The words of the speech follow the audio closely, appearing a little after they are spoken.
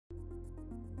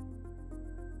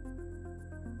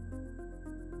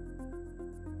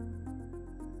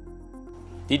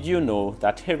Did you know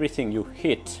that everything you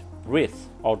eat, breathe,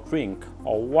 or drink,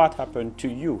 or what happened to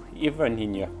you even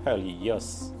in your early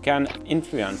years, can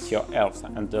influence your health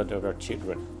and other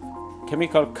children?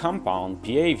 Chemical compound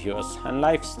behaviors and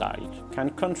lifestyle can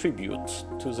contribute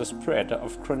to the spread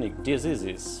of chronic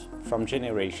diseases from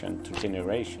generation to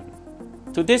generation.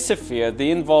 To decipher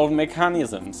the involved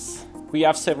mechanisms, we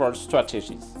have several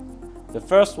strategies. The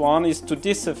first one is to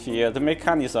decipher the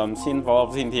mechanisms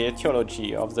involved in the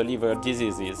etiology of the liver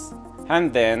diseases,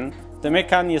 and then the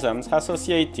mechanisms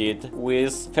associated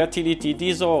with fertility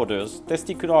disorders,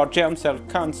 testicular germ cell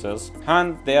cancers,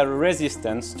 and their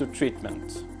resistance to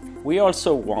treatment. We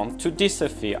also want to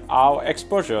decipher how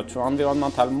exposure to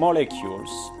environmental molecules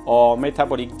or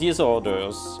metabolic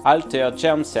disorders alter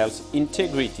germ cells'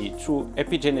 integrity through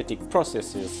epigenetic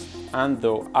processes and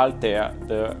thus alter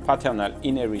the paternal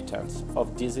inheritance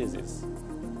of diseases.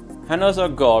 Another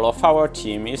goal of our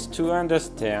team is to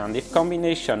understand if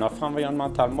combination of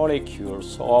environmental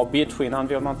molecules or between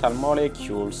environmental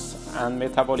molecules and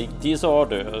metabolic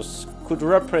disorders could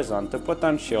represent a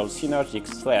potential synergic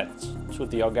threat to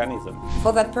the organism.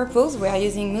 For that purpose, we are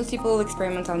using multiple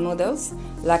experimental models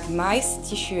like mice,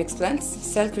 tissue explants,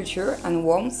 cell culture and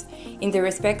worms in the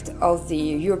respect of the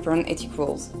European ethic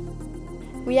rules.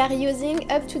 We are using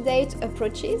up-to-date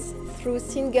approaches through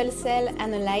single-cell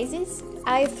analysis,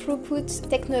 high-throughput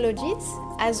technologies,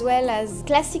 as well as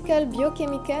classical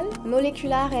biochemical,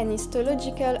 molecular and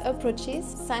histological approaches,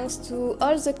 thanks to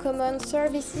all the common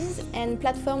services and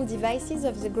platform devices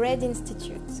of the GReD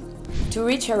Institute. To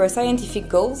reach our scientific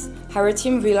goals, our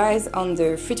team relies on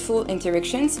the fruitful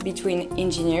interactions between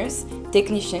engineers,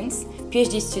 technicians,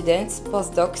 PhD students,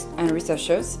 postdocs and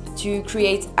researchers to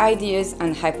create ideas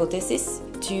and hypotheses,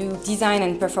 to design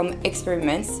and perform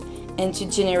experiments, and to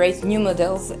generate new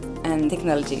models and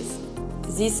technologies.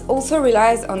 This also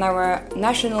relies on our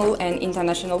national and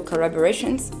international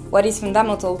collaborations, what is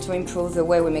fundamental to improve the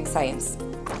way we make science.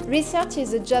 Research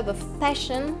is a job of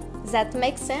passion that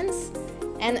makes sense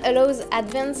and allows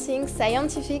advancing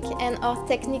scientific and/or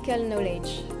technical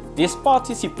knowledge. This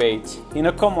participates in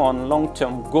a common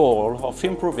long-term goal of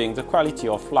improving the quality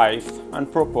of life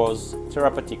and propose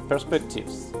therapeutic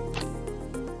perspectives.